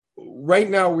right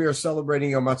now we are celebrating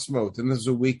Yom Ha'atzmaut, and this is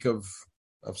a week of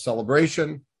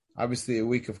celebration, obviously a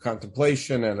week of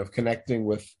contemplation and of connecting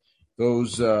with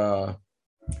those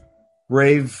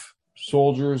brave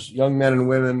soldiers, young men and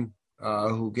women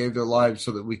who gave their lives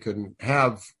so that we could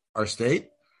have our state.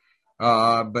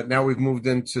 But now we've moved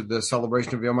into the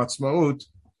celebration of Yom Ha'atzmaut,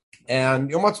 and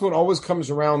Yom Ha'atzmaut always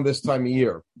comes around this time of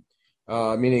year,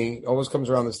 meaning always comes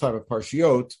around this time of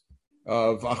Parshiot,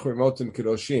 of Achrei Mot and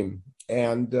Kedoshim.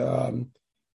 And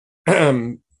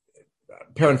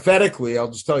parenthetically,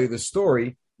 I'll just tell you this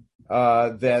story,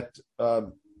 that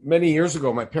many years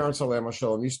ago, my parents, Aleichem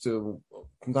Hashalom, used to,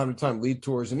 from time to time, lead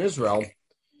tours in Israel.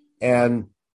 And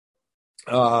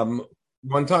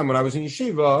one time when I was in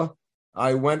yeshiva,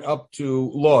 I went up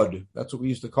to Lod, that's what we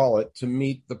used to call it, to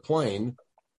meet the plane,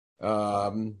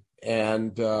 and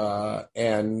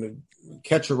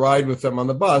catch a ride with them on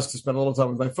the bus, to spend a little time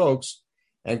with my folks,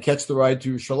 and catch the ride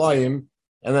to Yerushalayim,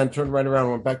 and then turned right around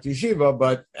and went back to yeshiva,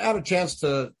 but I had a chance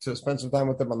to spend some time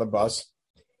with them on the bus.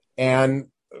 And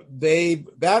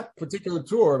that particular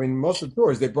tour, I mean, most of the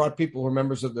tours, they brought people who were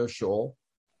members of their shul.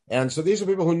 And so these are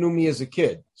people who knew me as a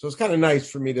kid. So it's kind of nice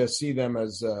for me to see them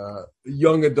as a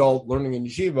young adult learning in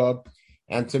yeshiva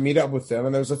and to meet up with them.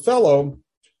 And there was a fellow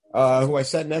who I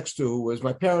sat next to who was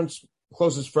my parents'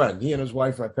 closest friend. He and his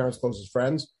wife, my parents' closest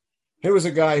friends. He was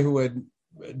a guy who had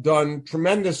done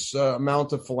tremendous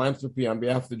amount of philanthropy on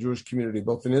behalf of the Jewish community,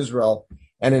 both in Israel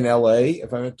and in LA.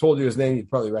 If I told you his name, you'd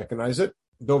probably recognize it.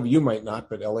 Though you might not,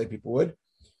 but LA people would.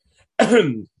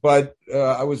 But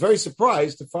I was very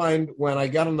surprised to find when I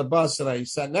got on the bus and I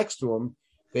sat next to him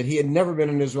that he had never been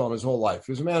in Israel in his whole life.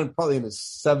 He was a man probably in his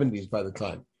 70s by the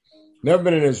time. Never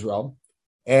been in Israel.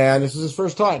 And this was his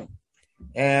first time.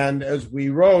 And as we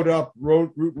rode up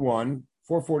Route 1,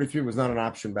 443 was not an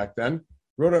option back then,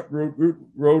 rode up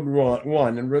Road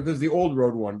 1, and this is the old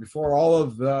Road 1, before all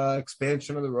of the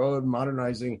expansion of the road,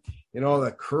 modernizing,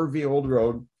 the curvy old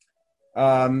road.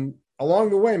 Along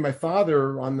the way, my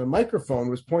father on the microphone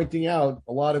was pointing out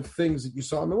a lot of things that you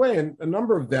saw on the way, and a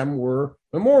number of them were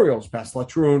memorials, Pas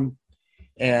Latrun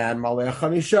and Malei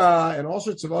HaChamisha, and all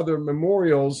sorts of other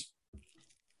memorials.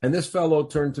 And this fellow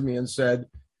turned to me and said,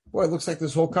 boy, it looks like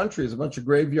this whole country is a bunch of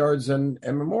graveyards and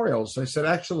memorials. So I said,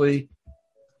 actually,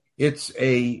 it's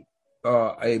a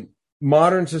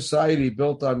modern society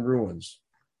built on ruins.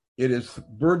 It is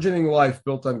burgeoning life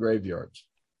built on graveyards.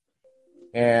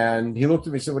 And he looked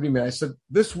at me and said, what do you mean? I said,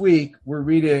 this week we're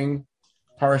reading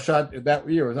Parashat, that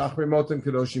year was Achrei Mot and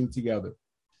Kedoshim together.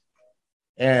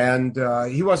 And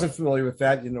he wasn't familiar with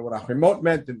that. You know what Achrei Mot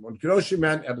meant and what Kedoshim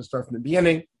meant. I had to start from the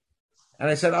beginning. And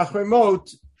I said, Achrei Mot,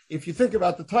 if you think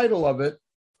about the title of it,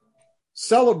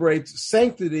 celebrates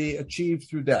sanctity achieved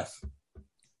through death.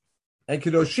 And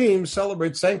Kedoshim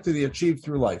celebrates sanctity achieved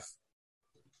through life.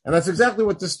 And that's exactly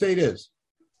what this state is.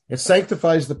 It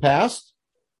sanctifies the past,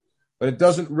 but it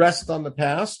doesn't rest on the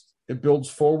past. It builds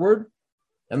forward.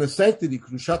 And the sanctity,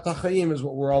 Kedushat HaChaim, is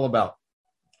what we're all about.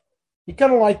 He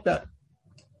kind of liked that.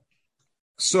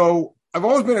 So I've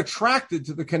always been attracted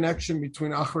to the connection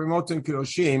between Achrei Mot and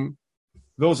Kedoshim,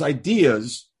 those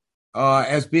ideas,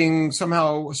 as being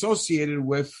somehow associated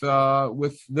with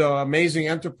the amazing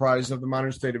enterprise of the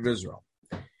modern state of Israel.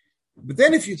 But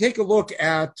then if you take a look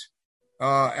at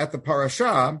the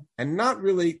parasha, and not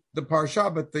really the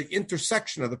parasha, but the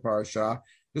intersection of the parasha,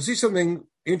 you'll see something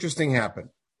interesting happen.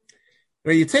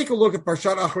 Now, you take a look at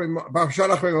Parshat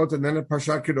Achrei Mot and then at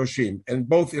Parshat Kedoshim, and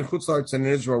both in Chutz La'aretz and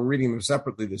in Israel, we're reading them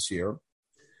separately this year,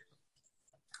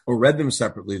 or read them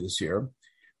separately this year.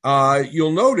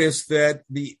 You'll notice that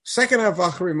the second half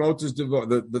of Achrei Mot is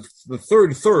devoted, the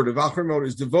third of Achrei Mot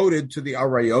is devoted to the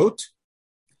Arayot,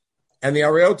 and the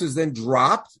Arayot is then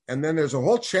dropped, and then there's a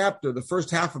whole chapter, the first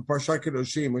half of Parshat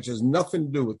Kedoshim, which has nothing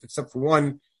to do with, except for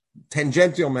one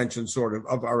tangential mention, sort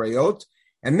of Arayot,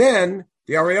 and then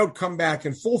the Arayot come back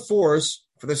in full force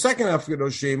for the second half of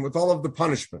Kedoshim with all of the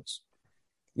punishments.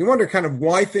 You wonder kind of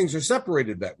why things are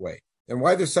separated that way, and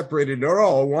why they're separated at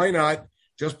all. Why not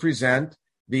just present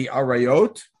the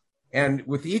Arayot, and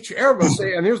with each Erva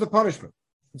say, and here's the punishment.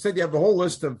 Instead, you have the whole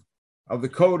list of the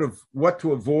code of what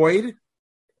to avoid,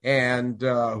 and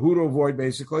who to avoid,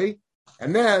 basically.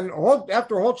 And then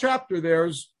after a whole chapter,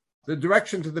 there's the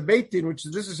direction to the Beit Din, which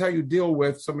is this is how you deal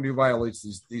with somebody who violates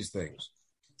these things.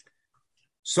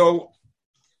 So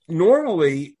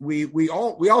normally we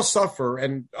all suffer,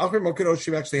 and Achrei Mot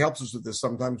Kedoshim actually helps us with this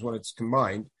sometimes when it's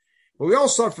combined, but we all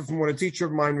suffer from what a teacher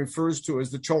of mine refers to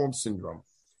as the Cholent syndrome.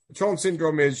 The Cholent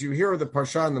syndrome is you hear the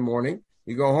Parsha in the morning,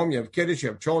 you go home, you have Kiddush, you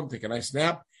have Cholent, take a nice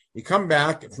nap, you come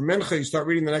back, and for Mincha, you start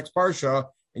reading the next Parsha,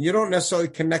 and you don't necessarily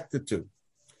connect the two.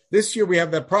 This year we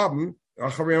have that problem,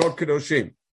 Achrei Mot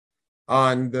Kedoshim.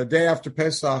 On the day after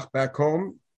Pesach back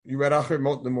home, you read Acharei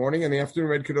Mot in the morning, and in the afternoon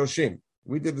read Kedoshim.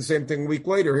 We did the same thing a week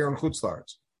later here in Chutz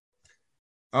La'aretz.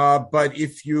 But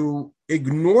if you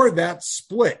ignore that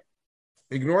split,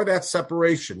 ignore that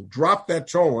separation, drop that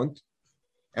cholent,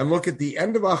 and look at the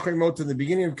end of Acharei Mot and the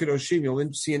beginning of Kedoshim,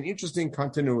 you'll see an interesting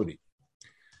continuity.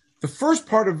 The first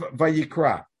part of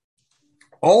Vayikra,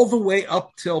 all the way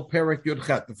up till Perek Yud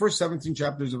Chet, the first 17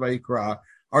 chapters of Vayikra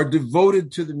are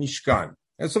devoted to the Mishkan.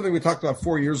 That's something we talked about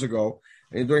 4 years ago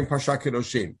during Parshat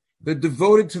Kedoshim. They're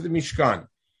devoted to the Mishkan.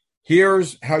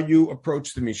 Here's how you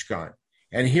approach the Mishkan.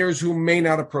 And here's who may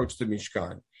not approach the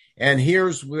Mishkan. And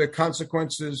here's the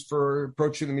consequences for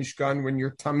approaching the Mishkan when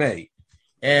you're Tameh.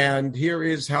 And here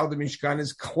is how the Mishkan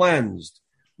is cleansed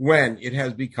when it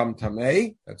has become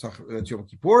Tameh. That's Yom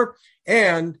Kippur.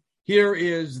 And here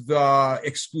is the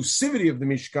exclusivity of the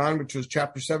Mishkan, which was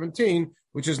chapter 17,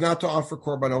 which is not to offer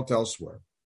korbanot elsewhere.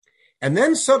 And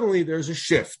then suddenly there's a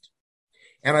shift.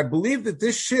 And I believe that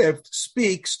this shift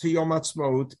speaks to Yom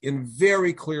Ha'atzmaut in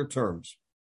very clear terms.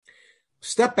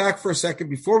 Step back for a second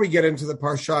before we get into the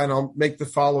Parsha, and I'll make the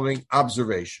following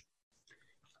observation.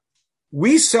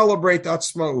 We celebrate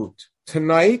Atzmaut.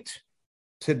 Tonight,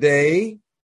 today,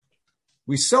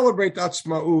 we celebrate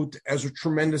Atzmaut as a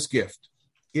tremendous gift.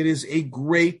 It is a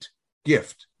great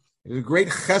gift. It is a great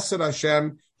chesed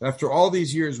Hashem. After all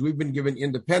these years, we've been given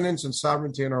independence and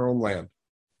sovereignty in our own land.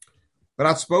 But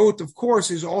Atzmaut, of course,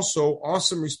 is also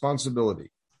awesome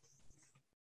responsibility.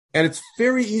 And it's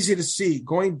very easy to see,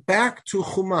 going back to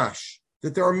Chumash,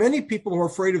 that there are many people who are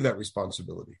afraid of that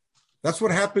responsibility. That's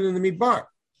what happened in the Midbar.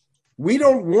 We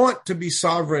don't want to be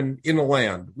sovereign in a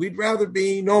land. We'd rather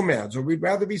be nomads, or we'd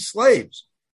rather be slaves.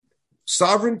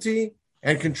 Sovereignty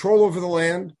and control over the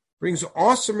land brings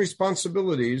awesome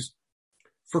responsibilities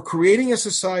for creating a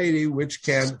society which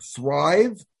can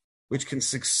thrive, which can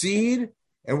succeed,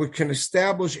 and which can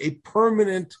establish a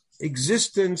permanent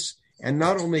existence, and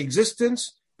not only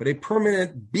existence, but a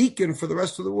permanent beacon for the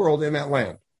rest of the world in that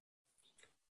land.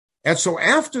 And so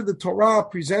after the Torah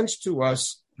presents to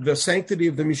us the sanctity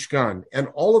of the Mishkan and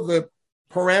all of the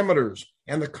parameters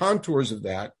and the contours of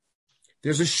that,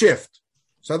 there's a shift.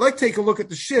 So I'd like to take a look at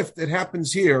the shift that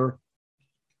happens here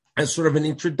as sort of an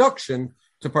introduction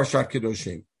to Parshat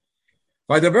Kedoshim.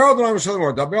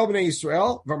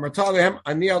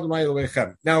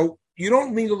 Now, you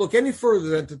don't need to look any further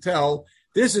than to tell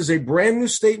this is a brand new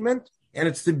statement, and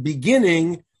it's the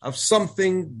beginning of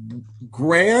something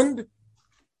grand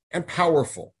and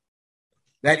powerful.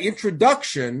 That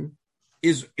introduction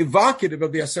is evocative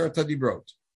of the Aseret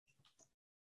HaDibrot.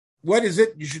 What is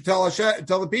it? You should tell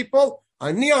the people,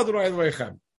 Ani Adonai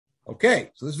Elohechem.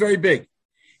 Okay, so this is very big.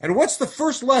 And what's the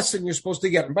first lesson you're supposed to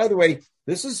get? And by the way,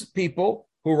 this is people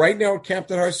who right now are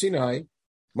camped at Har Sinai.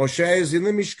 Moshe is in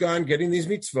the Mishkan getting these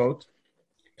mitzvot,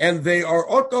 and they are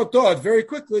very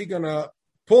quickly going to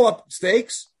pull up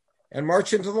stakes and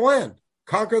march into the land,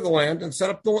 conquer the land, and set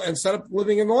up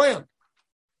living in the land.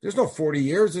 There's no 40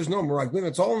 years. There's no Meraglim.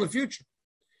 It's all in the future.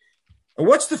 And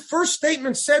what's the first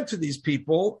statement said to these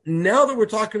people now that we're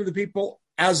talking to the people,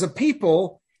 as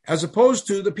opposed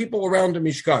to the people around the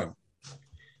Mishkan?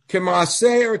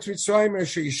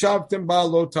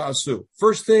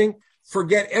 First thing,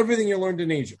 forget everything you learned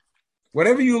in Egypt.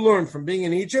 Whatever you learned from being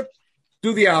in Egypt,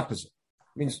 do the opposite.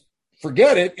 It means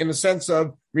forget it in the sense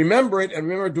of remember it and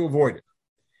remember to avoid it.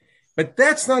 But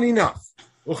that's not enough.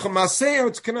 But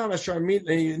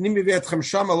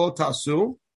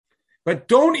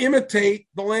don't imitate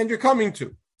the land you're coming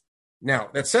to. Now,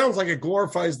 that sounds like it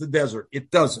glorifies the desert.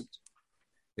 It doesn't.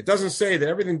 It doesn't say that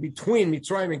everything between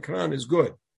Mitzrayim and Canaan is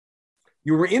good.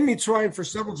 You were in Mitzrayim for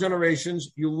several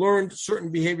generations. You learned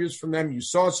certain behaviors from them. You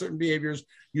saw certain behaviors.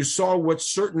 You saw what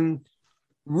certain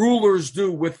rulers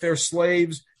do with their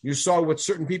slaves. You saw what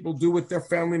certain people do with their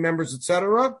family members,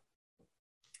 etc.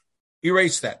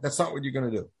 Erase that. That's not what you're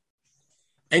going to do.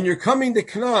 And you're coming to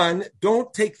Canaan,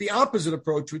 don't take the opposite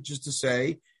approach, which is to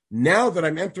say, now that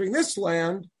I'm entering this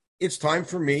land, it's time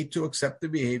for me to accept the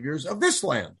behaviors of this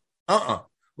land.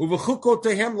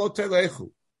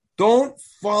 Don't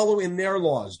follow in their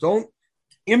laws. Don't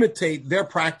imitate their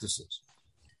practices.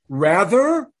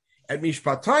 Rather, at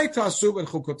mishpatai tasu and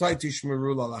chukotai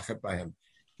tishmeru lalachet bahem.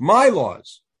 My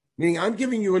laws, meaning I'm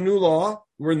giving you a new law.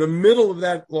 We're in the middle of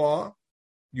that law.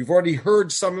 You've already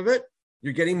heard some of it.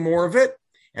 You're getting more of it.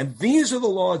 And these are the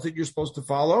laws that you're supposed to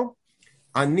follow.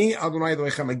 Ani Adonai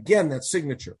Elohechem. Again, that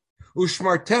signature.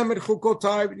 Ushmartem et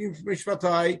chukotai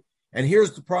mishpatai. And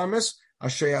here's the promise.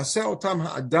 Asher yaseh otam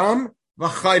ha'adam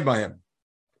v'chai bahem.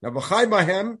 Now, v'chai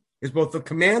bahem is both a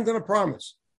command and a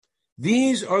promise.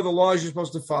 These are the laws you're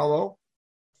supposed to follow,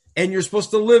 and you're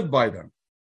supposed to live by them.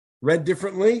 read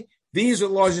differently. These are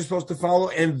laws you're supposed to follow,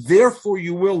 and therefore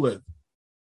you will live.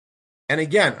 And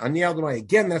again, Ani Adonai,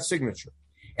 again, that signature.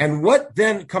 And what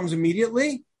then comes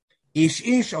immediately? The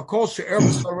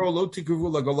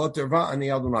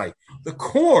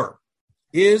core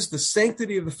is the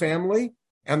sanctity of the family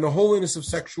and the holiness of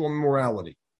sexual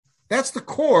morality. That's the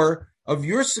core of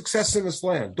your success in this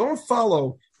land. Don't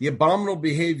follow the abominable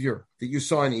behavior that you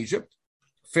saw in Egypt.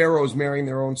 Pharaohs marrying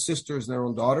their own sisters and their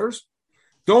own daughters.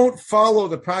 Don't follow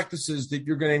the practices that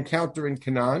you're going to encounter in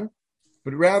Canaan,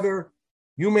 but rather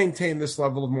you maintain this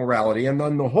level of morality. And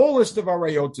then the whole list of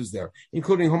arayot is there,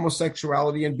 including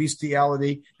homosexuality and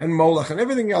bestiality and molech and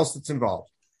everything else that's involved.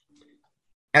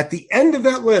 At the end of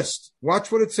that list,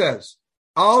 watch what it says.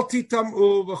 Al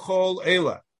titam'u v'chol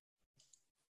eila.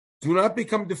 Do not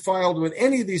become defiled with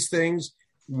any of these things.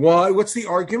 Why? What's the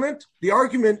argument? The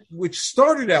argument which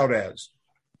started out as,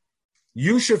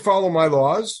 you should follow my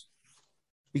laws,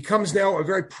 becomes now a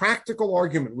very practical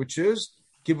argument, which is,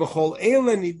 all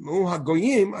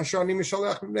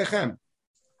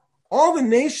the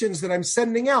nations that I'm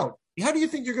sending out, how do you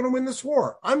think you're going to win this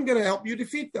war? I'm going to help you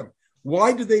defeat them.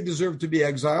 Why do they deserve to be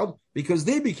exiled? Because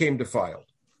they became defiled.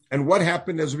 And what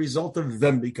happened as a result of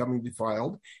them becoming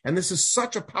defiled? And this is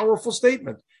such a powerful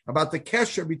statement about the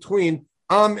kesher between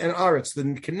Am and Aretz,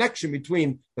 the connection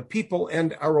between the people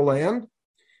and our land.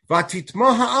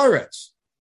 Vatitma haaretz.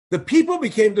 The people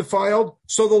became defiled,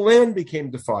 so the land became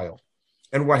defiled.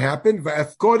 And what happened?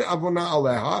 Va'afkod avona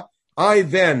aleha. I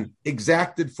then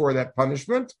exacted for that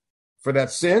punishment, for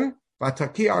that sin.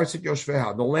 Vataki arsit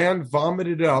yoshveha. The land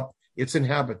vomited up its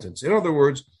inhabitants. In other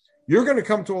words, you're going to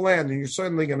come to a land and you're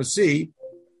suddenly going to see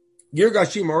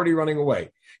Girgashim already running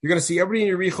away. You're going to see everybody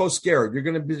in Yericho scared. You're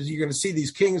going to see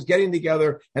these kings getting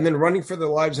together and then running for their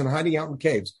lives and hiding out in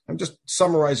caves. I'm just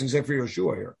summarizing Sefer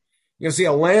Yoshua here. You're going to see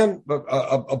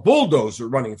a bulldozer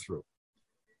running through.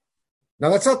 Now,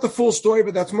 that's not the full story,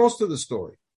 but that's most of the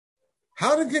story.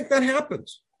 How do you think that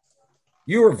happens?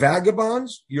 You are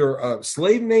vagabonds, you're a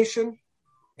slave nation,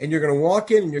 and you're going to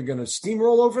walk in and you're going to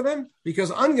steamroll over them?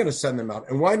 Because I'm going to send them out.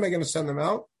 And why am I going to send them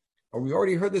out? Well, we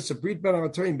already heard this at Brit Ben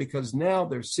Amatrim, because now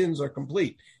their sins are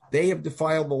complete. They have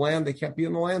defiled the land. They can't be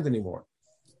in the land anymore.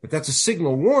 But that's a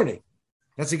signal warning.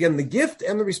 That's, again, the gift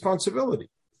and the responsibility.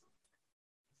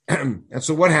 And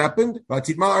so what happened? And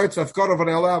here's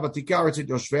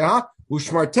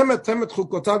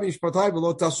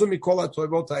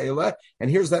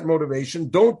that motivation.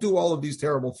 Don't do all of these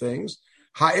terrible things.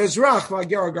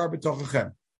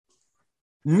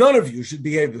 None of you should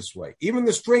behave this way. Even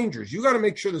the strangers. You got to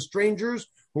make sure the strangers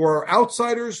who are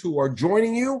outsiders, who are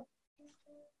joining you,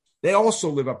 they also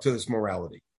live up to this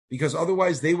morality. Because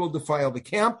otherwise they will defile the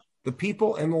camp, the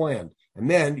people, and the land.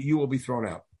 And then you will be thrown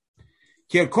out.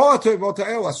 This is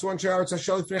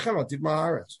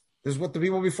what the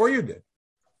people before you did.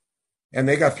 And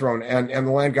they got thrown, and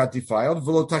the land got defiled.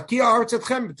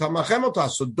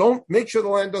 So don't make sure the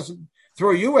land doesn't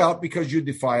throw you out because you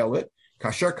defile it.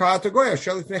 It's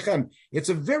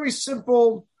a very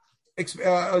simple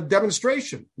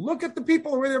demonstration. Look at the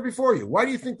people who were there before you. Why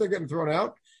do you think they're getting thrown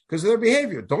out? Because of their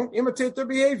behavior. Don't imitate their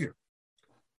behavior.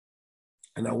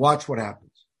 And now watch what happens.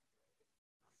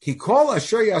 Now notice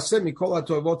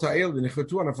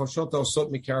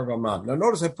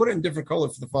I put it in different color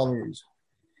for the following reason.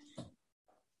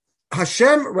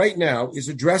 Hashem right now is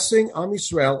addressing Am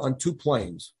Yisrael on two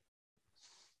planes.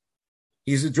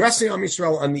 He's addressing Am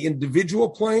Yisrael on the individual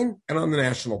plane and on the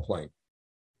national plane.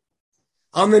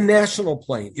 On the national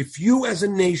plane, if you as a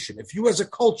nation, if you as a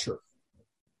culture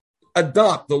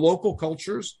adopt the local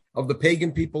cultures of the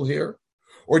pagan people here,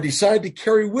 or decide to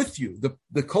carry with you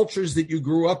the cultures that you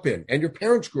grew up in and your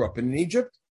parents grew up in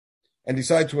Egypt, and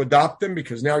decide to adopt them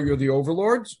because now you're the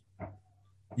overlords,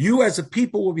 you as a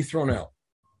people will be thrown out.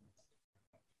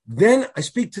 Then I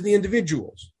speak to the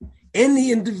individuals.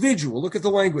 Any individual, look at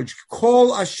the language,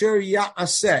 kol asher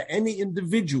ya'aseh, any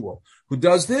individual who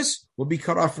does this will be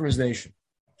cut off from his nation.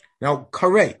 Now,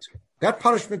 karet, that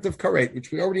punishment of karet,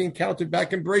 which we already encountered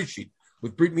back in Bereshit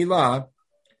with Brit Milah,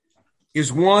 is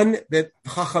one that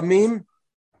Chachamim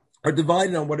are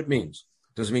divided on what it means.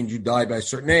 Doesn't mean you die by a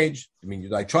certain age. Doesn't mean you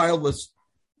die childless.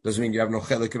 Doesn't mean you have no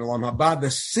chelik in Olam Haba.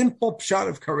 The simple pshat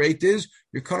of karet is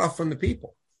you're cut off from the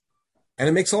people. And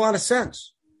it makes a lot of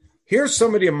sense. Here's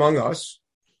somebody among us,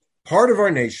 part of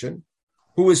our nation,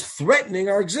 who is threatening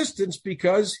our existence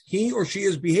because he or she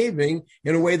is behaving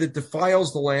in a way that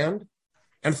defiles the land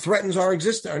and threatens our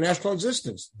national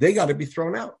existence. They got to be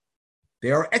thrown out.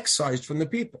 They are excised from the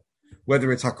people.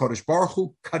 Whether it's HaKadosh Baruch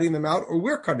Hu cutting them out or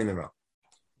we're cutting them out.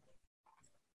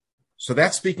 So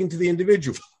that's speaking to the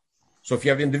individual. So if you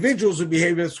have individuals who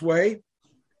behave this way,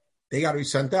 They got to be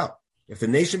sent out. If the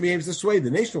nation behaves this way,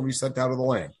 the nation will be sent out of the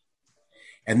land.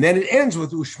 And then it ends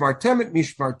with Ushmartem et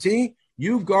mishmarti,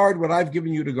 you guard what I've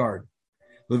given you to guard.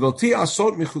 Don't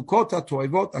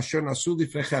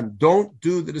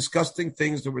do the disgusting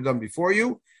things that were done before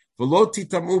you.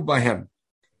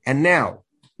 And now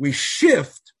we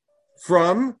shift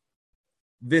from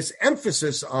this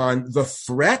emphasis on the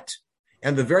threat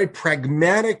and the very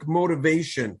pragmatic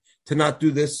motivation to not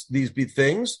do these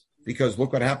things, because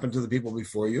look what happened to the people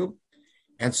before you.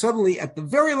 And suddenly, at the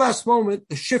very last moment,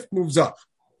 the shift moves up.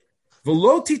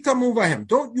 Don't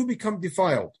you become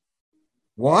defiled.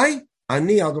 Why?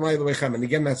 Ani Adonai Elohechem, and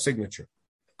again that signature.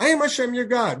 I am Hashem, your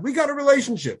God. We got a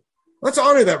relationship. Let's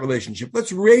honor that relationship.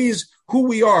 Let's raise who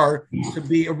we are to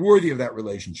be worthy of that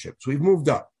relationship. So we've moved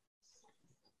up.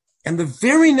 And the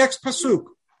very next pasuk,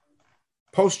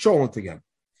 post Cholent again.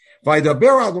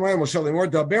 Vaydaber Adonai Moshe lemor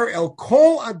daber el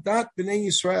kol adat b'nei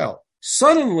Yisrael.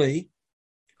 Suddenly,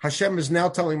 Hashem is now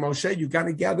telling Moshe, you got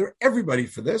to gather everybody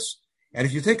for this. And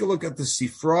if you take a look at the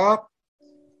Sifra,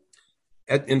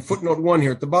 in footnote 1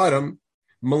 here at the bottom,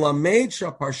 Malamed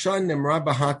Shaparsha Nemra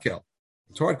Bahakel.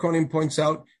 Torah Konim points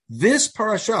out, this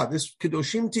parasha, this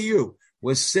Kedoshim to you,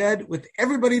 was said with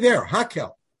everybody there,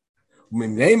 Hakel.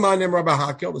 Nemra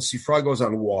Bahakel, the Sifra goes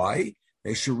on, why?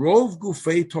 Shirov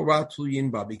Gufei Torah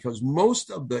Tuliyinba, because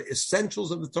most of the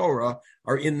essentials of the Torah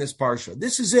are in this parsha.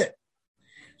 This is it.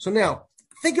 So now,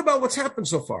 think about what's happened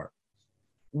so far.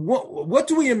 What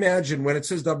do we imagine when it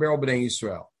says Daber B'nai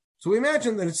Yisrael? So we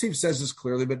imagine that Netziv says this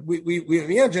clearly, but we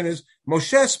imagine is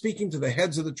Moshe speaking to the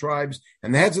heads of the tribes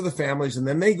and the heads of the families, and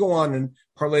then they go on and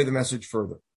parlay the message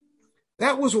further.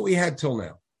 That was what we had till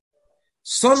now.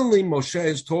 Suddenly, Moshe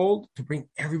is told to bring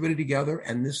everybody together,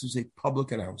 and this is a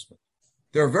public announcement.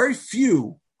 There are very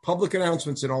few public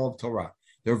announcements in all of Torah.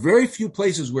 There are very few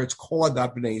places where it's Kol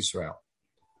Adat B'nai Yisrael.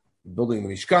 Building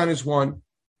the Mishkan is one.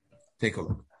 Take a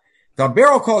look.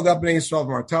 Daber Kol Adat B'nai Yisrael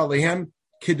v'marta lehem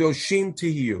Kedoshim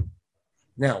Tihiyu.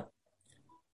 Now,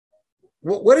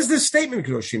 what is this statement,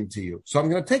 Kedoshim Tihiyu? So I'm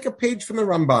going to take a page from the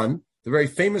Ramban, the very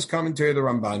famous commentary of the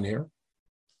Ramban here,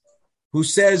 who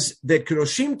says that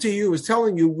Kedoshim Tihiyu is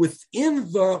telling you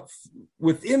within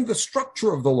the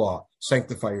structure of the law,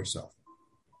 sanctify yourself.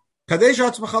 Kadesh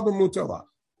atzmacha b'mutar lach.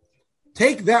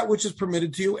 Take that which is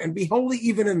permitted to you and be holy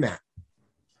even in that.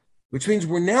 Which means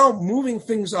we're now moving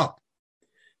things up.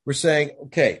 We're saying,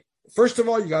 okay, first of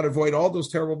all, you got to avoid all those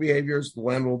terrible behaviors. The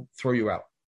land will throw you out.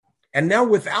 And now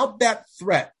without that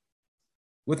threat,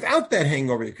 without that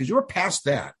hangover, because you're past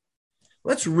that,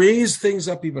 let's raise things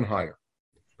up even higher.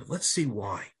 But let's see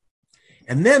why.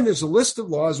 And then there's a list of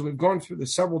laws. We've gone through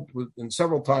this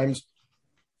several times.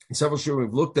 In several sure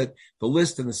we've looked at the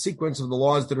list and the sequence of the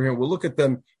laws that are here. We'll look at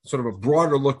them, sort of a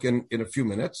broader look in a few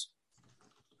minutes.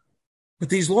 But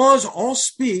these laws all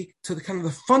speak to the kind of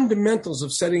the fundamentals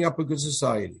of setting up a good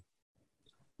society.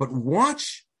 But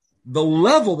watch the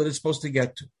level that it's supposed to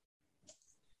get to.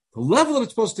 The level that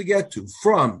it's supposed to get to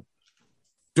from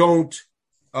don't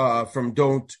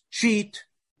cheat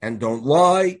and don't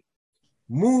lie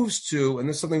moves to, and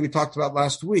this is something we talked about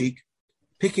last week,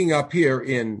 picking up here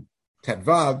in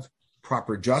Tetvav,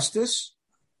 proper justice,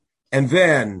 and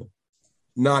then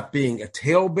not being a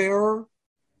talebearer.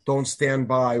 Don't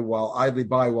stand idly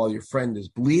by while your friend is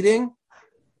bleeding.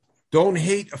 Don't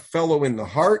hate a fellow in the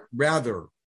heart. Rather,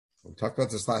 we talked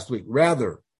about this last week,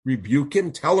 rather rebuke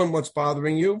him, tell him what's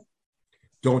bothering you.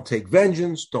 Don't take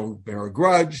vengeance. Don't bear a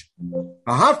grudge.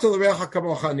 That's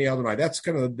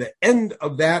kind of the end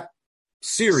of that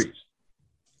series.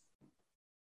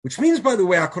 Which means, by the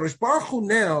way, HaKadosh Baruch Hu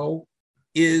now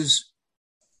is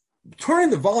turning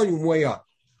the volume way up.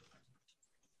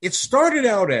 It started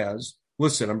out as,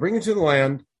 listen, I'm bringing to the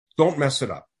land, don't mess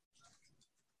it up.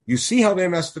 You see how they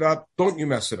messed it up, don't you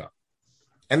mess it up.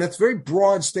 And that's very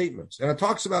broad statements. And it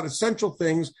talks about essential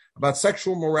things, about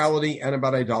sexual morality and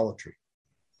about idolatry.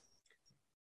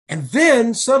 And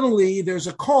then suddenly there's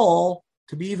a call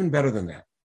to be even better than that.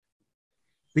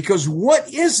 Because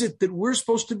what is it that we're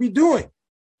supposed to be doing?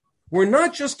 We're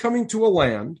not just coming to a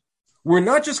land. We're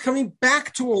not just coming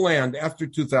back to a land after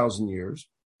 2,000 years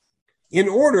in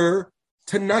order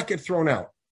to not get thrown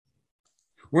out.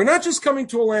 We're not just coming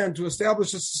to a land to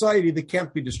establish a society that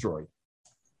can't be destroyed.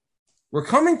 We're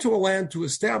coming to a land to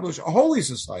establish a holy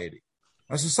society,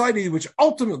 a society which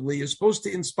ultimately is supposed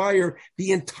to inspire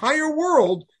the entire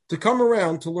world to come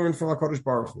around to learn from HaKadosh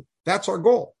Baruch Hu. That's our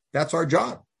goal. That's our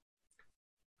job.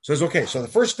 Says, okay, so the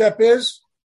first step is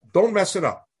don't mess it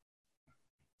up.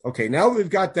 Okay, now that we've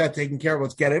got that taken care of,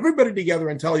 let's get everybody together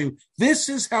and tell you this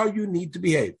is how you need to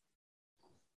behave.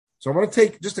 So I want to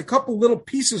take just a couple little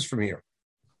pieces from here.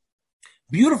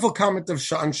 Beautiful comment of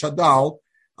on Shadal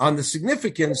on the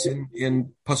significance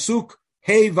in Pasuk,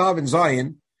 Hey, Vav, and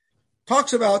Zion,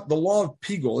 talks about the law of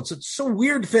Pigul. It's a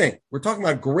weird thing. We're talking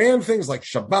about grand things like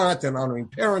Shabbat and honoring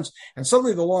parents, and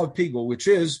suddenly the law of Pigul, which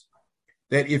is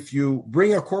that if you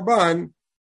bring a korban,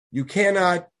 you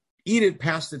cannot eat it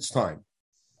past its time.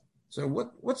 So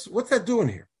what's that doing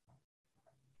here?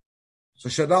 So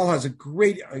Shadal has a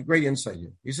great insight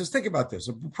here. He says, think about this.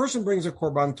 If a person brings a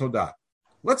korban todah,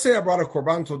 let's say I brought a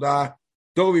korban todah,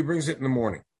 Dovi brings it in the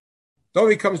morning.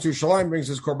 Dovi comes to Yerushalayim, brings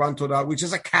his korban todah, which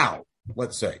is a cow,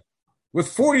 let's say, with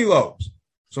 40 loaves.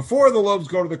 So 4 of the loaves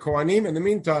go to the Kohanim. In the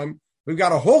meantime, we've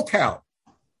got a whole cow,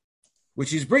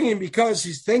 which he's bringing because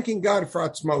he's thanking God for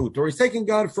Atzmaut, or he's thanking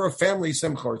God for a family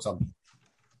simcha or something.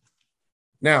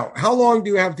 Now, how long do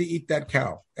you have to eat that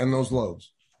cow and those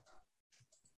loaves?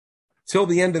 Till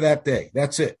the end of that day.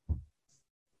 That's it.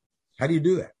 How do you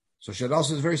do that? So Shadal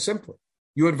says very simply.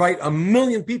 You invite 1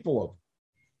 million people over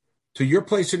to your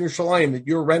place in Yerushalayim that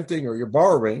you're renting or you're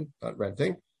borrowing, not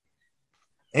renting,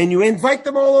 and you invite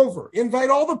them all over. Invite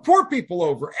all the poor people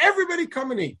over. Everybody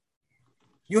come and eat.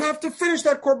 You have to finish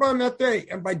that korban that day.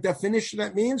 And by definition,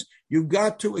 that means you've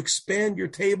got to expand your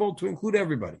table to include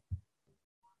everybody.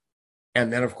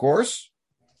 And then, of course,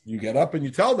 you get up and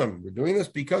you tell them, we're doing this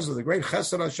because of the great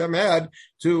chesed Hashem had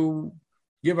to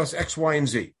give us X, Y, and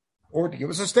Z, or to give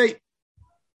us a state.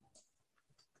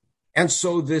 And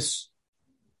so this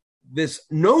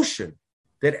notion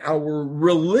that our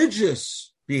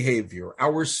religious behavior,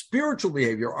 our spiritual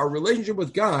behavior, our relationship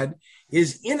with God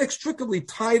is inextricably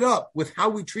tied up with how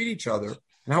we treat each other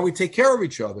and how we take care of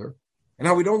each other and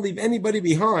how we don't leave anybody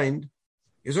behind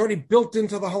is already built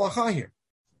into the halakha here.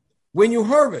 When you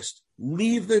harvest,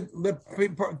 leave the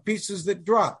pieces that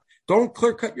drop. Don't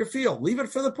clear cut your field. Leave it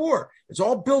for the poor. It's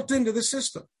all built into the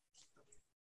system.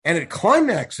 And it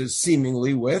climaxes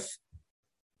seemingly with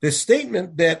this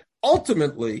statement that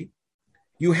ultimately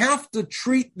you have to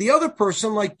treat the other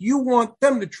person like you want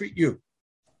them to treat you,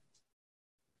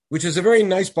 which is a very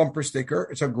nice bumper sticker.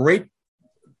 It's a great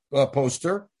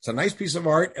poster. It's a nice piece of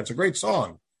art. It's a great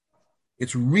song.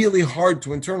 It's really hard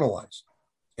to internalize.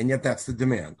 And yet that's the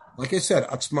demand. Like I said,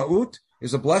 Atzmaut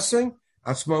is a blessing.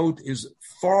 Atzmaut is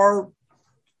far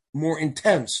more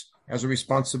intense as a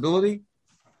responsibility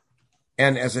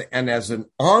and as an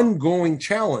ongoing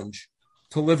challenge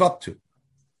to live up to.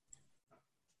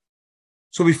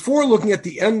 So before looking at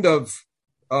the end of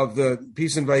the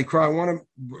piece in Vayikra, I want to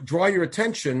draw your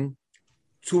attention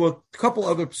to a couple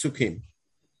other psukim.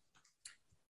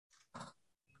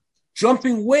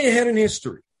 Jumping way ahead in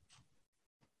history,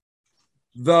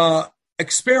 the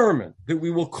experiment that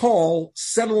we will call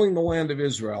settling the land of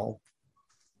Israel,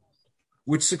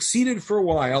 which succeeded for a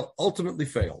while, ultimately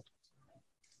failed.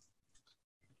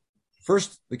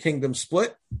 First, the kingdom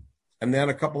split, and then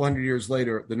a couple hundred years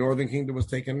later, the northern kingdom was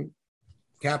taken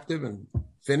captive and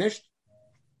finished.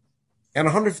 And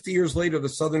 150 years later, the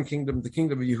southern kingdom, the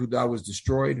kingdom of Yehudah, was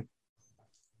destroyed.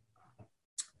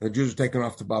 The Jews were taken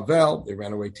off to Bavel. They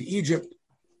ran away to Egypt.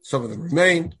 Some of them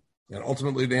remained. And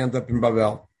ultimately, they end up in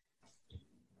Bavel.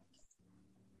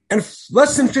 And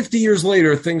less than 50 years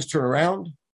later, things turn around.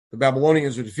 The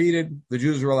Babylonians are defeated. The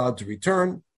Jews are allowed to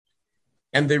return.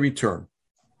 And they return.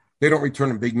 They don't return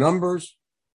in big numbers,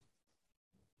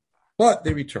 but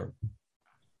they return.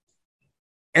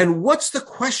 And what's the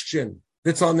question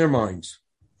that's on their minds?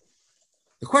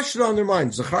 The question on their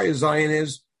minds, Zechariah Zion,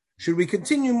 is, should we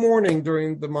continue mourning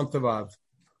during the month of Av?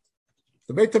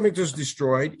 The Beit HaMikdash is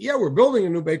destroyed. Yeah, we're building a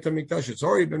new Beit HaMikdash. It's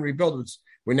already been rebuilt.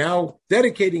 We're now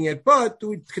dedicating it, but do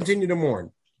we continue to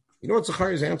mourn? You know what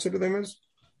Zechariah's answer to them is?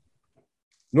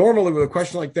 Normally, with a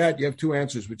question like that, you have two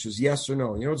answers, which is yes or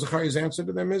no. You know what Zechariah's answer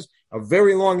to them is? A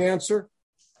very long answer.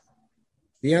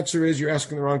 The answer is, you're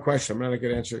asking the wrong question. I'm not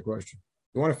going to answer your question.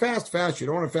 You want to fast, fast. You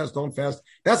don't want to fast, don't fast.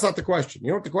 That's not the question. You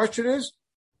know what the question is?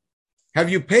 Have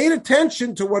you paid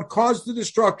attention to what caused the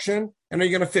destruction, and are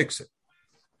you going to fix it?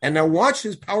 And now watch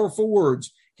his powerful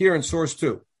words here in source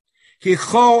 2. This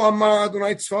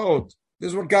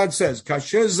is what God says.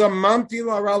 Just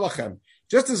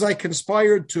as I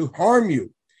conspired to harm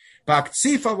you,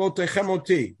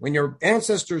 when your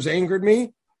ancestors angered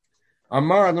me,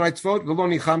 and I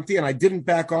didn't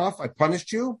back off, I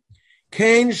punished you.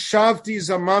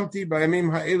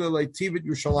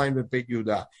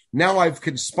 Now I've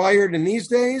conspired in these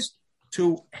days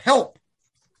to help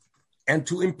and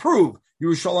to improve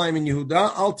Yerushalayim and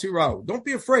Yehuda. Al tirau. Don't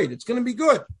be afraid. It's going to be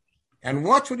good. And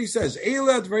watch what he says.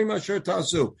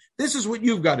 This is what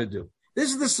you've got to do.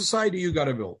 This is the society you got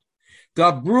to build.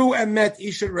 Dabru emet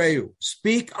ishareu.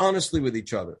 Speak honestly with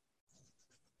each other.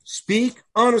 Speak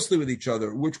honestly with each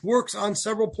other, which works on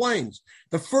several planes.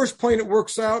 The first plane it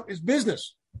works out is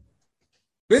business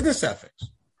ethics.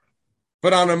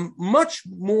 But on a much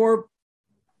more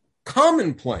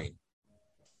common plane,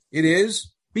 it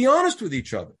is be honest with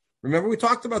each other. Remember, we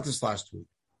talked about this last week.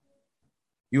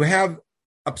 You have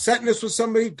upsetness with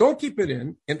somebody, don't keep it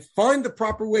in, and find the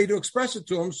proper way to express it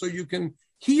to them so you can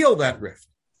heal that rift.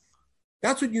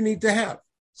 That's what you need to have.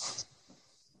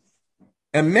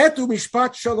 Emet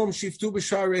u'mishpat shalom shiftu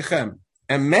b'sha'arechem.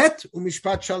 Emet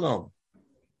u'mishpat shalom,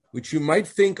 which you might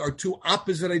think are two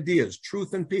opposite ideas,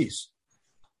 truth and peace.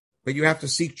 But you have to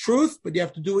seek truth, but you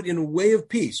have to do it in a way of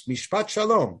peace. Mishpat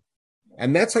shalom.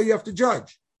 And that's how you have to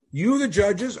judge. You, the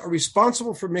judges, are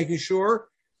responsible for making sure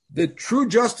that true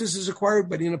justice is acquired,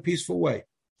 but in a peaceful way.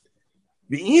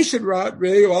 Don't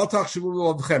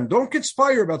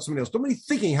conspire about somebody else. Don't be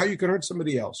thinking how you can hurt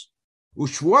somebody else.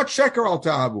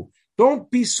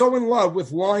 Don't be so in love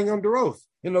with lying under oath.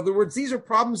 In other words, these are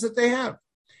problems that they have.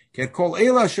 These are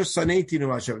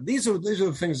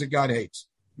the things that God hates.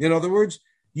 In other words,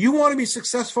 you want to be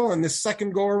successful in this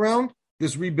second go around,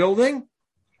 this rebuilding,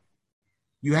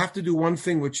 you have to do one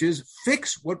thing, which is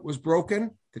fix what was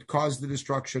broken that caused the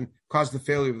destruction, caused the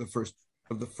failure of the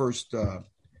first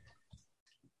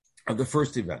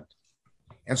event.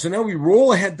 And so now we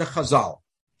roll ahead to Chazal.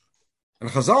 And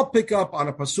Chazal pick up on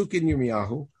a pasuk in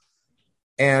Yirmiyahu,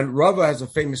 and Rava has a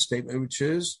famous statement, which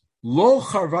is, Lo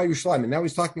charva Yerushalayim. And now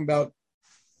he's talking about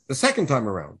the second time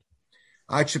around.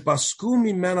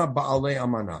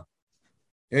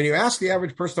 And you ask the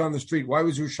average person on the street, why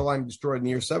was Yerushalayim destroyed in the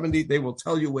year 70? They will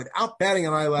tell you without batting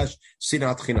an eyelash,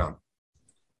 sinat chinam.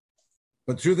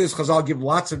 But through this, Chazal give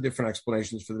lots of different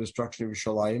explanations for the destruction of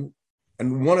Yerushalayim.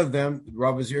 And one of them,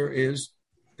 Rava's here, is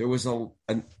there was a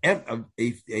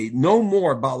no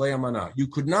more Baalei Amanah. You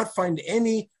could not find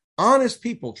any honest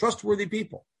people, trustworthy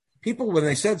people. People, when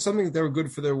they said something, they were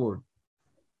good for their word.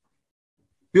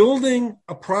 Building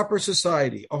a proper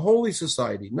society, a holy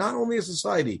society, not only a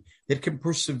society that can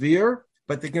persevere,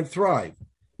 but that can thrive.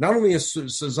 Not only a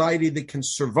society that can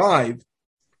survive,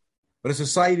 but a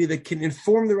society that can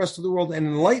inform the rest of the world and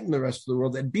enlighten the rest of the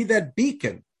world and be that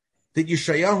beacon that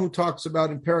Yeshayahu talks about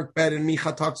in Perek Bet and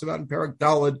Micha talks about in Perek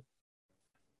Daled.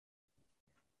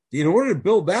 In order to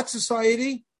build that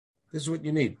society, this is what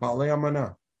you need, Baalei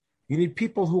Amanah. You need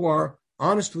people who are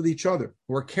honest with each other,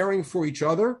 who are caring for each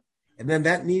other, and then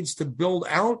that needs to build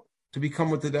out to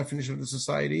become what the definition of the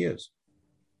society is.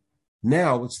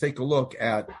 Now, let's take a look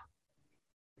at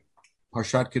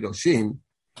Parshat Kedoshim,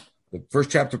 the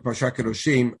first chapter of Parshat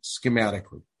Kedoshim,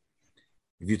 schematically.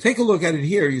 If you take a look at it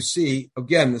here, you see,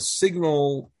 again, the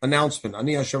signal announcement,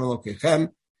 Ani Hashem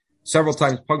Elokechem, several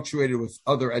times punctuated with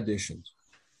other additions.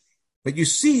 But you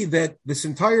see that this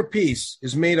entire piece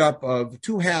is made up of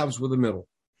two halves with a middle.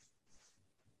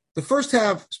 The first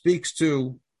half speaks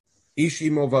to Ish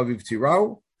imo v'aviv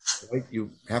tirau, right?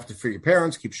 You have to fear your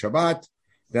parents, keep Shabbat,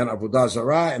 then Avodah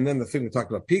Zarah, and then the thing we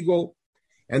talked about, Pigul.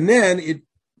 And then it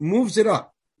moves it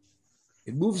up.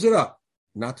 It moves it up,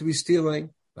 not to be stealing,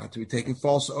 not to be taking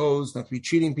false oaths, not to be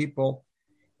cheating people.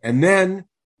 And then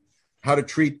how to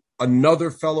treat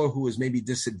another fellow who is maybe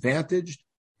disadvantaged.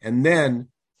 And then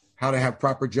how to have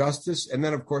proper justice. And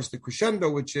then, of course, the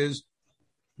crescendo, which is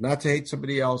not to hate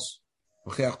somebody else,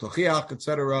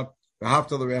 etc.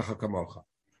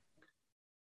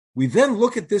 We then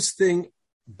look at this thing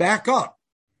back up,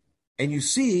 and you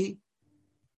see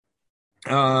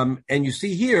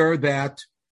here that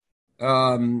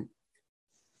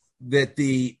that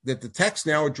the text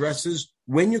now addresses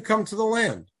when you come to the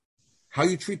land, how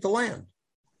you treat the land,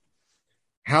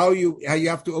 how you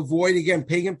have to avoid, again,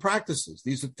 pagan practices.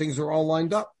 These things are all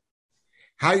lined up.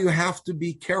 How you have to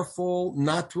be careful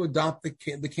not to adopt the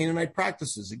Canaanite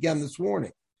practices. Again, this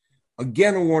warning.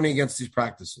 Again, a warning against these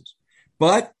practices.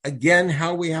 But again,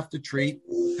 how we have to treat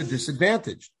the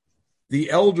disadvantaged,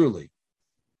 the elderly,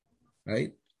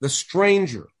 right? The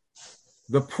stranger,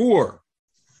 the poor,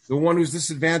 the one who's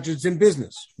disadvantaged in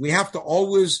business. We have to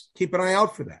always keep an eye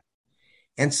out for that.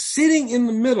 And sitting in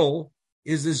the middle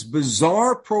is this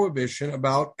bizarre prohibition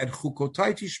about et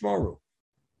chukotai tishmaru,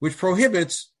 which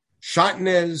prohibits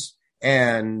shatnez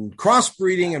and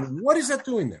crossbreeding. And what is that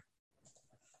doing there?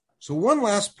 So one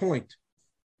last point.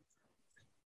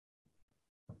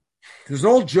 There's an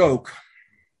old joke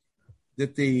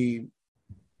that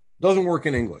doesn't work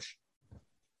in English.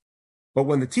 But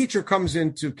when the teacher comes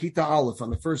into Kita Aleph on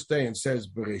the first day and says,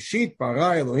 Bereshit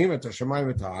bara Elohim et hashamayim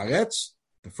et haaretz,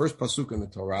 the first pasuk in the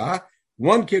Torah,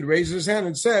 one kid raises his hand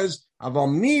and says,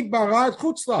 Aval mi bara et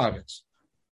chutz la'aretz.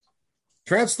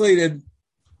 Translated,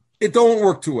 it don't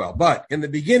work too well. But in the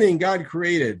beginning, God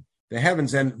created the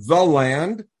heavens and the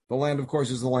land. The land, of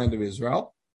course, is the land of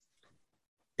Israel.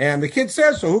 And the kid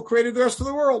says, so who created the rest of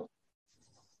the world?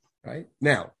 Right?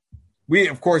 Now, we,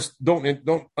 of course, don't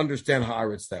understand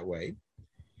Haaretz that way.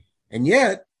 And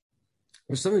yet,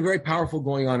 there's something very powerful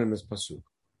going on in this pasuk.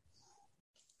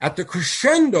 At the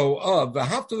crescendo of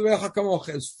V'ahavta l'reacha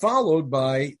kamocha is followed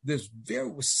by this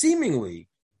very seemingly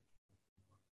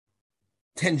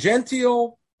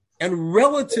tangential and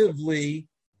relatively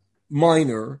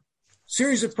minor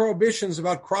series of prohibitions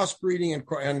about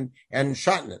crossbreeding and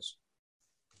shotness,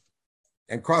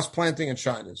 and cross-planting and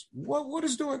shotness.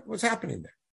 What's happening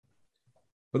there?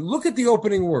 But look at the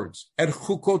opening words. At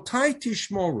chukotai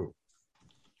tishmoru.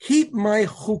 Keep my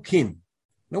chukim.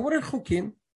 Now, what are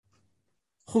chukim?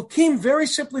 Chukim, very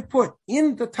simply put,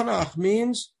 in the Tanakh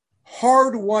means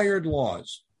hardwired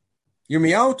laws.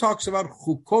 Yirmiyahu talks about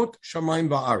chukot shamayim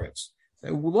va'aretz,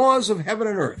 the laws of heaven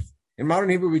and earth. In modern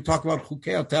Hebrew, we talk about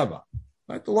chukei hateva,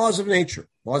 right? The laws of nature,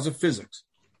 laws of physics.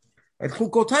 At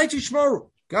chukotai tishmaru,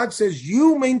 God says,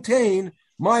 you maintain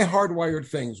my hardwired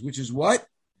things, which is what?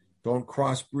 Don't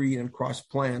crossbreed and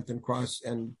cross-plant and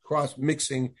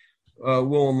cross-mixing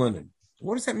wool and linen.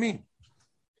 What does that mean?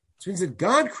 It means that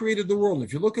God created the world. And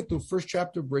if you look at the first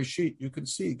chapter of Breshit, you can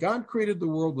see God created the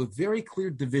world with very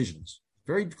clear divisions,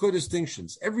 very clear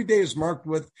distinctions. Every day is marked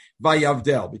with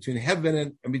Vayavdel, between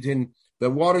heaven and between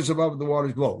the waters above and the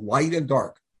waters below, light and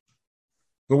dark,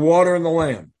 the water and the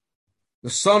land, the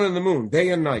sun and the moon, day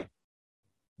and night,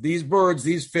 these birds,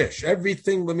 these fish,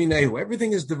 everything leminehu,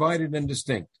 everything is divided and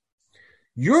distinct.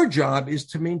 Your job is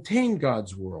to maintain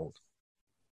God's world,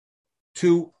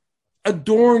 to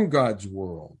adorn God's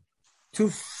world, to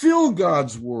fill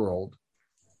God's world,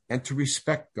 and to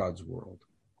respect God's world.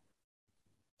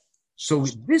 So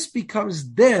this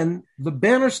becomes then the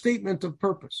banner statement of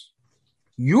purpose.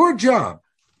 Your job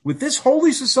with this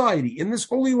holy society in this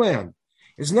holy land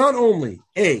is not only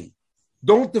A,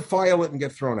 don't defile it and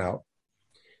get thrown out.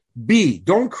 B,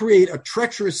 don't create a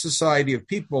treacherous society of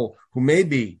people who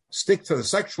maybe stick to the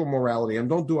sexual morality and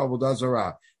don't do avodah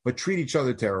zarah, but treat each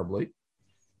other terribly.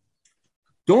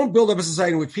 Don't build up a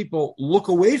society in which people look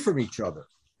away from each other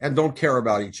and don't care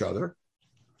about each other.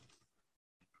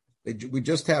 We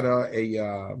just had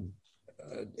a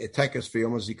tekes for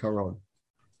Yom HaZikaron,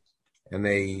 and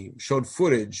they showed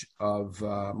footage of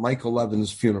Michael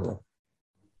Levin's funeral,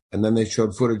 and then they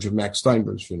showed footage of Max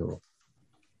Steinberg's funeral.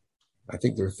 I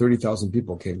think there were 30,000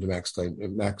 people came to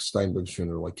Max Steinberg's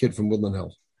funeral, a kid from Woodland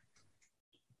Hills.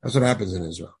 That's what happens in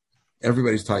Israel.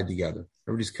 Everybody's tied together.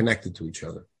 Everybody's connected to each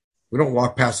other. We don't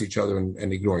walk past each other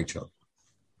and ignore each other.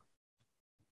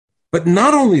 But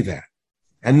not only that,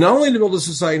 and not only to build a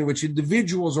society in which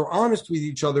individuals are honest with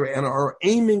each other and are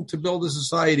aiming to build a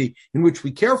society in which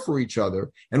we care for each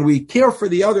other and we care for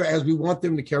the other as we want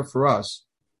them to care for us,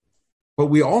 but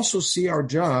we also see our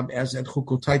job as at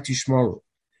chukotai tishmaru,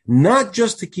 not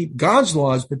just to keep God's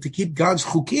laws, but to keep God's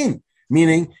chukim,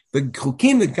 meaning the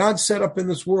chukim that God set up in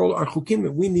this world are chukim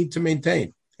that we need to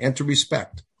maintain and to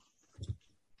respect.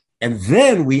 And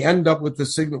then we end up with the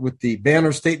signal, with the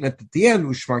banner statement at the end,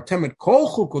 Ushmartem et kol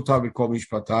chukotav et kol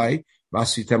mishpatai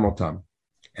v'asitem otam.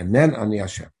 And then Ani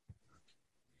Hashem.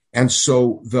 And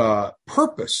so the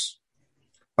purpose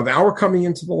of our coming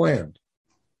into the land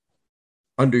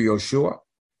under Yoshua,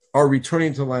 our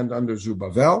returning to the land under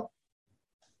Zerubbabel,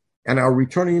 and our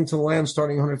returning into the land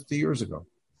starting 150 years ago,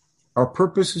 our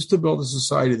purpose is to build a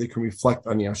society that can reflect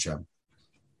Ani Hashem.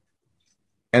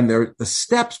 And the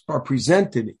steps are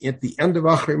presented at the end of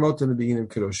Achrei Mot and the beginning of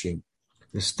Kedoshim.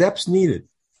 The steps needed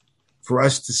for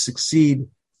us to succeed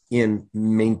in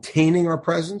maintaining our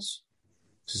presence,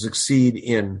 to succeed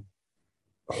in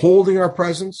holding our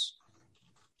presence,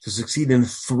 to succeed in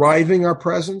thriving our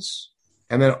presence,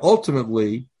 and then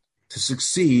ultimately to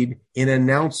succeed in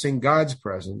announcing God's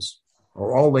presence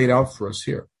are all laid out for us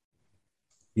here.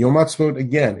 Yom Ha'atzmaut,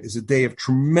 again, is a day of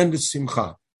tremendous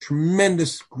simcha,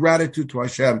 tremendous gratitude to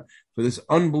Hashem for this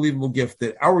unbelievable gift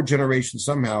that our generation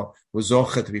somehow was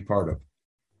zocheh to be part of.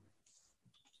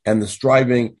 And the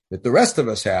striving that the rest of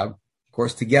us have, of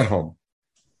course, to get home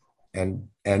and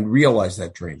realize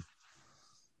that dream.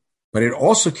 But it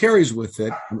also carries with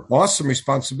it an awesome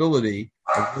responsibility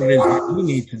of what it is that we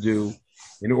need to do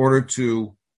in order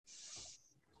to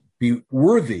be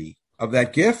worthy of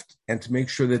that gift and to make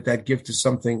sure that that gift is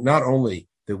something not only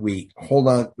that we hold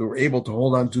on, that we're able to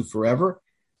hold on to forever,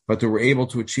 but that we're able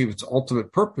to achieve its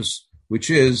ultimate purpose, which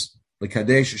is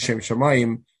l'kadesh Hashem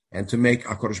Shamayim, and to make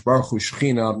HaKadosh Baruch Hu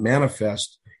Shechina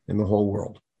manifest in the whole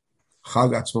world.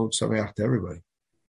 Chag Atzmaut Sameach to everybody.